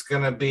it's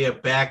going to be a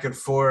back and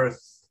forth,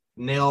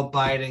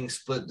 nail-biting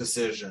split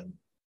decision.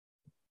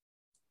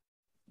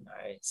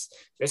 Nice.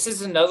 This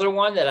is another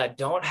one that I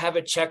don't have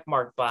a check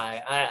mark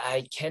by.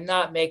 I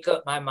cannot make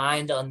up my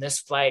mind on this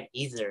fight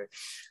either.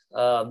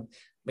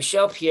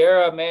 Michel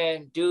Piera,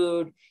 man,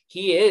 dude,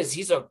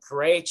 he's a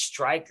great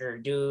striker,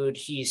 dude.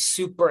 He's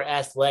super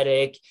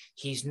athletic.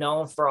 He's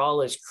known for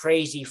all his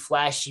crazy,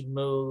 flashy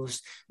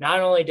moves.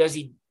 Not only does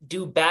he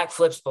do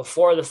backflips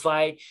before the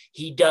fight,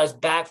 he does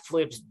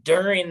backflips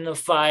during the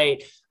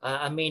fight.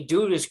 I mean,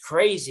 dude is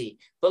crazy.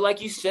 But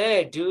like you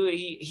said, dude,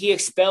 he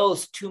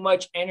expels too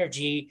much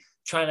energy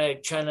trying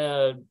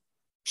to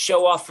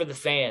show off for the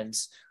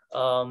fans.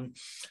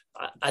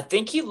 I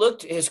think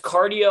his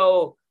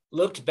cardio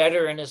looked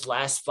better in his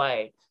last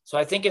fight. So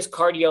I think his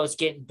cardio is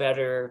getting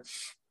better.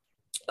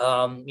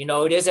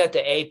 It is at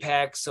the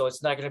Apex, so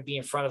it's not going to be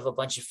in front of a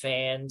bunch of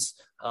fans.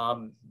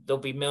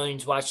 There'll be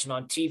millions watching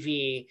on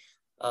TV.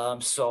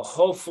 So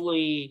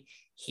hopefully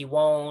he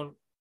won't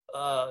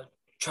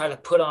try to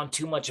put on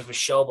too much of a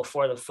show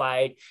before the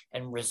fight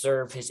and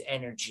reserve his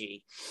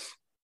energy.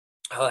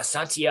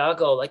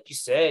 Santiago, like you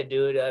said,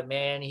 dude,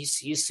 man,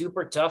 he's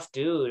super tough,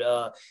 dude.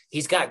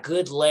 He's got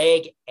good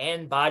leg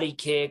and body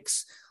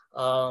kicks.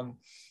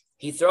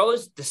 He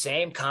throws the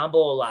same combo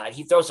a lot.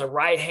 He throws a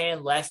right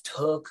hand, left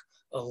hook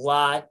a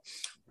lot.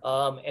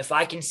 If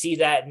I can see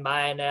that in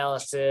my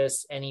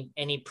analysis,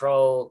 any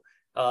pro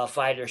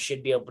fighter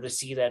should be able to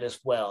see that as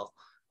well,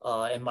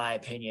 in my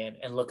opinion,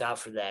 and look out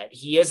for that.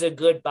 He is a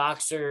good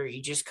boxer.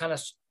 He just kind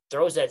of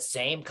throws that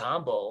same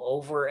combo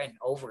over and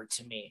over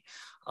to me.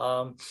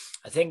 I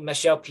think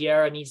Michel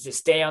Piera needs to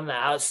stay on the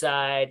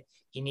outside.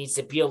 He needs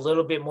to be a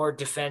little bit more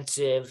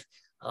defensive.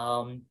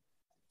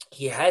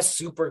 He has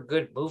super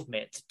good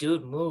movement. The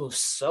dude moves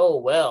so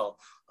well.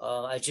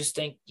 I just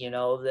think,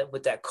 that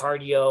with that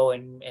cardio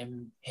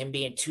and him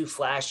being too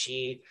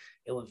flashy,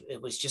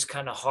 it was just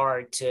kind of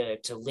hard to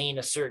lean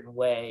a certain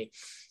way.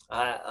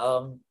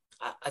 I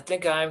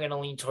think I'm going to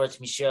lean towards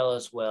Michel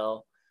as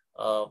well.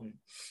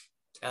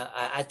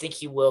 I think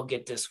he will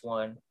get this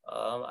one.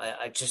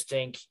 I just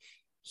think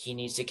he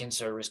needs to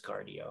conserve his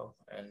cardio.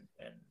 And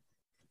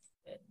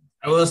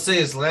I will say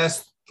his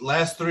last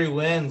 3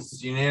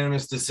 wins,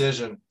 unanimous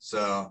decision.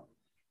 So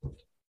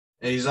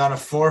he's on a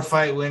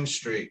 4-fight win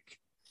streak.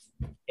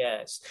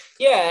 Yes.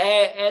 Yeah.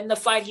 And the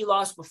fight he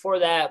lost before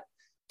that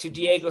to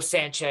Diego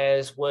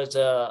Sanchez was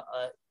a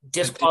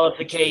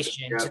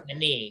disqualification to the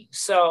knee.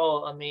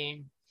 So, I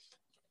mean,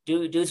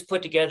 dude's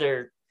put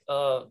together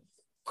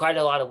quite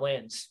a lot of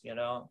wins,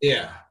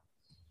 Yeah.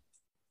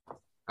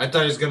 I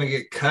thought he was going to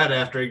get cut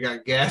after he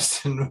got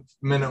gassed in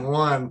minute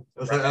 1. I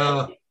was like,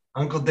 oh,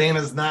 Uncle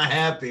Dana's not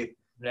happy.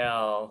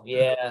 No,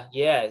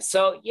 yeah.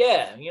 So,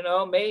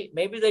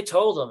 maybe they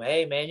told him,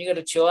 hey, man, you got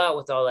to chill out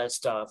with all that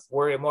stuff.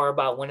 Worry more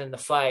about winning the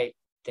fight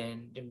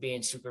than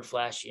being super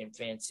flashy and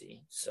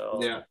fancy. So,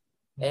 yeah.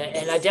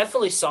 And I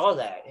definitely saw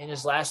that in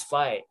his last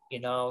fight,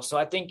 So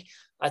I think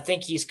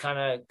he's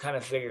kind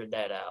of figured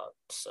that out.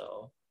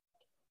 So,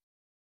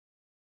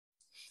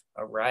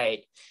 all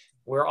right.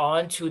 We're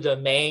on to the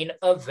main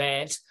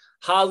event.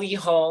 Holly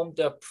Holm,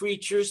 the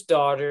preacher's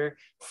daughter,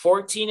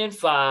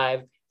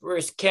 14-5,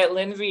 versus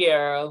Ketlin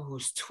Viera,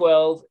 who's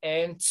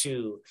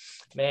 12-2.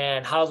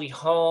 Man, Holly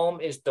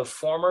Holm is the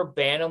former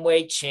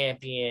bantamweight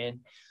champion.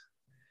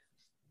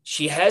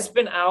 She has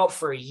been out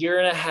for a year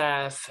and a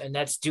half, and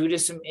that's due to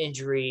some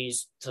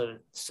injuries. So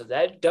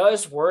that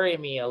does worry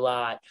me a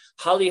lot.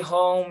 Holly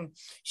Holm,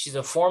 she's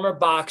a former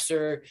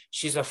boxer.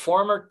 She's a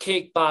former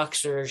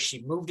kickboxer.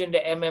 She moved into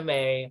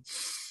MMA.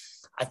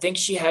 I think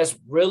she has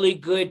really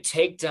good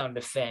takedown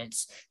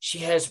defense. She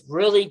has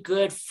really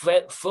good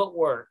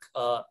footwork.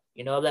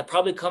 That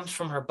probably comes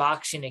from her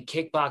boxing and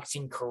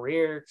kickboxing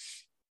career.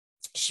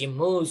 She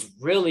moves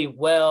really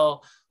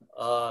well.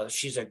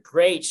 She's a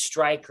great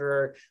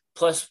striker,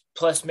 plus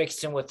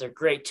mixed in with her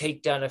great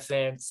takedown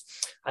defense.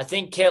 I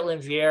think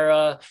Ketlin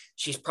Viera,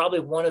 she's probably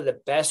one of the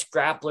best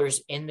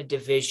grapplers in the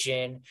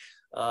division.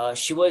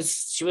 She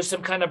was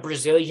some kind of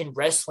Brazilian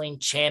wrestling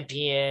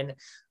champion.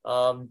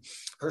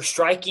 Her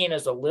striking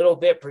is a little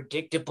bit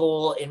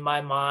predictable in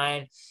my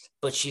mind,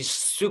 but she's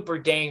super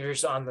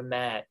dangerous on the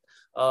mat.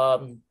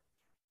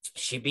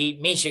 She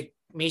beat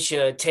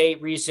Misha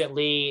Tate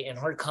recently in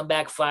her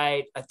comeback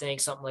fight, I think,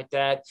 something like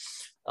that.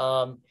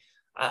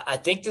 I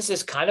think this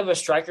is kind of a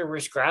striker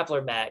versus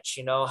grappler match.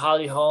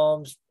 Holly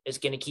Holmes is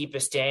going to keep a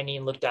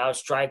standing, looked out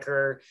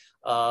striker,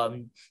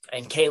 and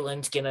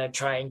Caitlin's going to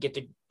try and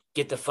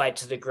get the fight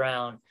to the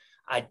ground.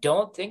 I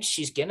don't think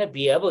she's going to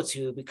be able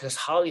to, because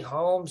Holly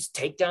Holmes'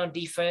 takedown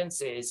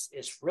defense is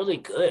really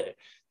good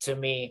to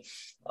me.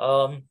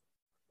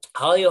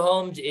 Holly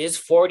Holmes is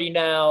 40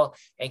 now,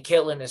 and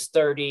Caitlin is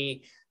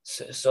 30.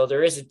 So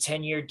there is a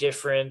 10-year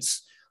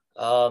difference.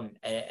 And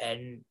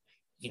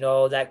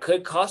that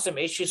could cause some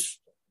issues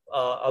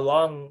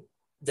along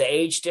the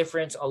age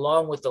difference,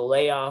 along with the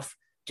layoff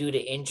due to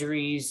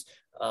injuries,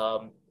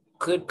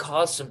 could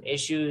cause some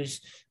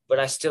issues. But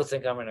I still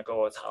think I'm going to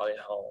go with Holly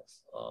Holm.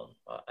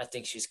 I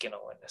think she's going to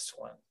win this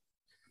one.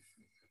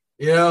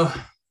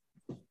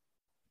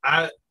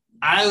 I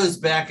was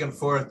back and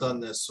forth on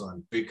this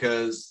one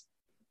because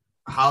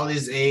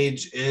Holly's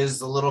age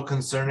is a little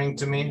concerning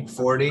to me,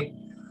 40.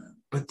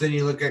 But then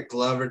you look at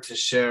Glover,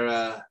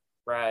 Teixeira,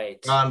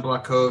 Right. Ron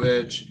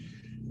Blachowicz.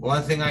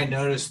 One thing I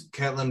noticed,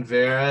 Ketlin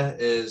Viera,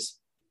 is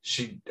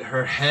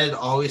her head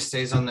always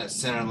stays on that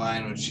center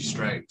line when she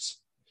strikes.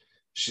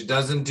 She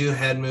doesn't do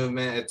head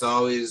movement. It's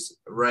always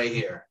right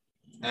here.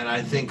 And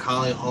I think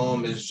Holly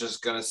Holm is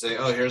just going to say,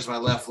 oh, here's my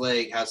left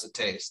leg. How's it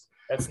taste?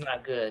 That's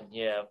not good.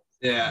 Yeah.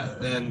 Yeah.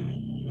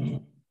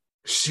 And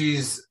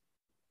she's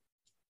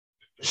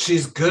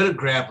good at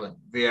grappling,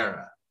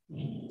 Viera.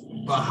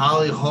 But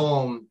Holly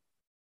Holm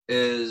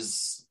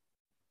is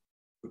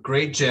a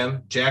great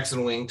gym,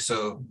 Jackson Wing.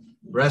 So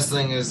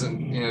wrestling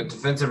isn't,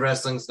 defensive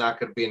wrestling is not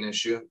going to be an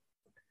issue.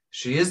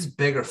 She is a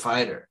bigger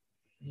fighter.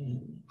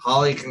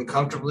 Holly can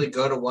comfortably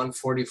go to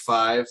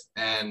 145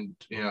 and,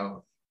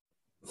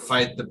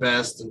 fight the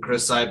best in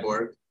Chris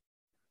Cyborg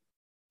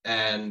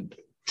and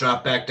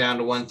drop back down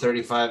to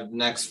 135 the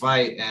next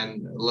fight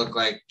and look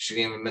like she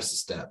didn't even miss a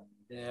step.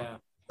 Yeah.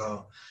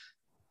 So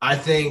I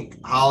think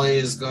Holly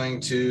is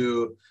going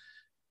to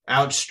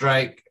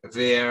outstrike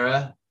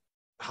Viera.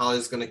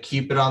 Holly's going to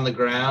keep it on the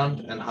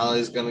ground, and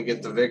Holly's going to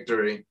get the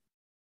victory.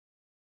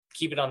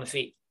 Keep it on the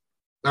feet.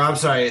 No, I'm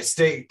sorry.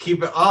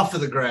 Keep it off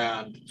of the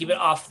ground. Keep it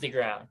off the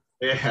ground.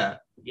 Yeah.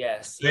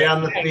 Yes. Stay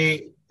on the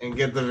feet and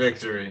get the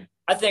victory.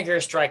 I think her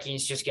striking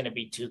is just going to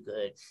be too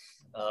good.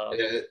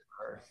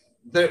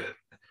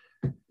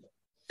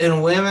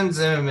 In women's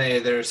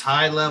MMA, there's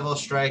high-level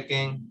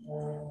striking.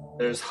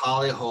 There's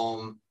Holly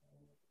Holm.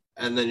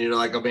 And then,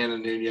 like Amanda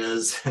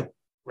Nunes.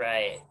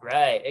 Right.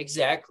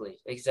 Exactly.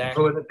 But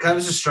when it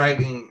comes to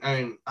striking, I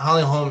mean,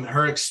 Holly Holm,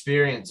 her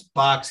experience,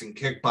 boxing,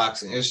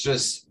 kickboxing,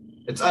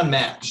 it's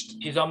unmatched.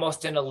 She's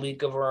almost in a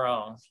league of her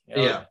own.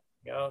 Yeah.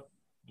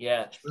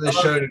 Yeah. They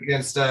showed it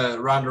against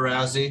Ronda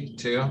Rousey,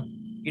 too.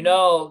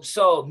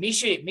 So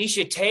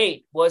Misha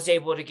Tate was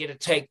able to get a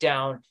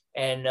takedown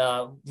and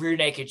rear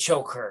naked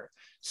choke her.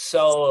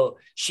 So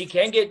she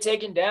can get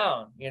taken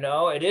down.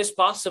 It is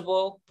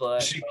possible,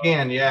 but she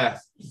can, yeah.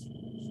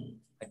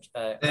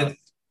 And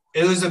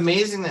it was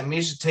amazing that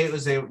Misha Tate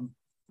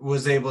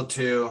was able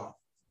to,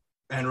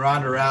 and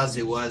Ronda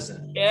Rousey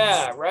wasn't.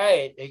 Yeah,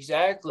 right,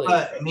 exactly.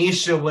 But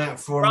Misha went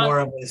for more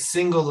of a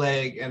single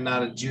leg and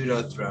not a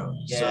judo throw.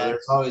 Yeah. So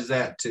there's always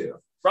that too.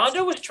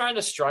 Ronda was trying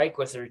to strike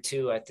with her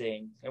too, I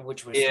think,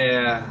 which was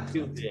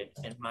stupid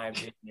in my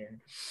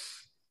opinion.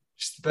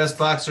 She's the best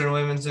boxer in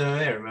women's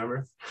MMA,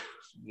 remember?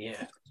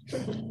 Yeah.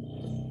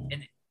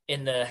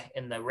 In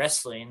the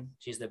wrestling,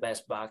 she's the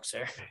best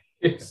boxer.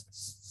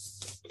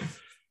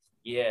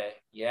 Yeah.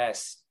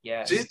 Yes.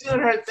 She's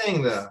doing her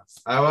thing though.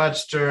 I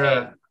watched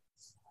her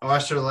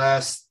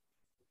last.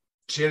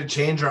 She had to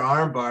change her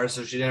arm bar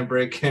so she didn't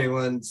break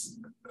anyone's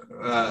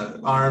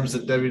arms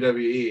at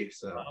WWE.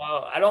 So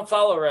I don't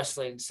follow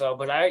wrestling,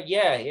 but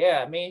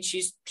I mean,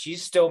 she's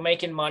still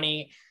making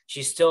money.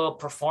 She's still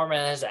performing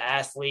as an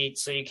athlete,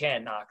 so you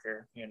can't knock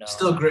her.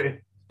 Still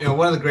great.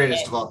 One of the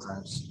greatest of all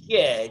times.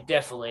 Yeah,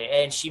 definitely.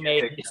 And she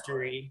made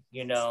history.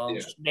 She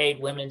made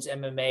women's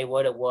MMA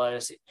what it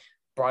was.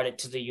 Brought it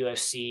to the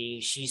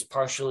UFC. She's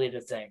partially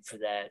to thank for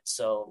that.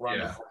 So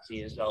Ronda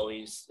Rousey is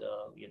always,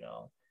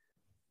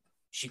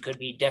 she could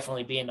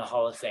definitely be in the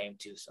Hall of Fame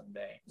too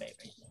someday, maybe.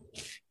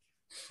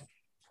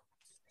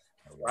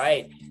 All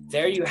right,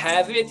 there you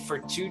have it for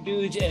Two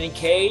Dudes in a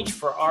Cage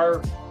for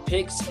our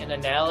picks and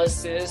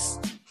analysis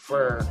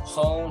for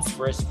Holmes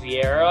versus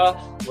Viera.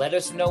 Let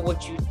us know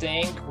what you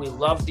think. We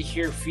love to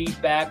hear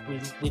feedback.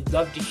 We'd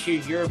love to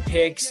hear your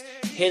picks.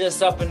 Hit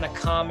us up in the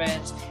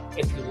comments.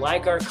 If you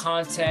like our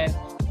content,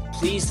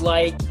 please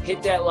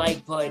hit that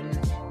like button,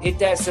 hit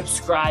that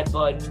subscribe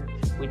button.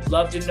 We'd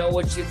love to know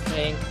what you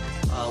think.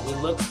 We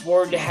look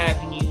forward to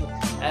having you.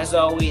 As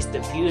always, the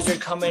views are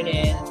coming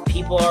in,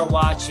 people are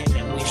watching,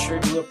 and we sure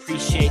do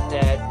appreciate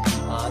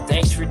that.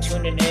 Thanks for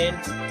tuning in,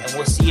 and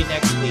we'll see you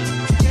next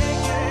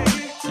week.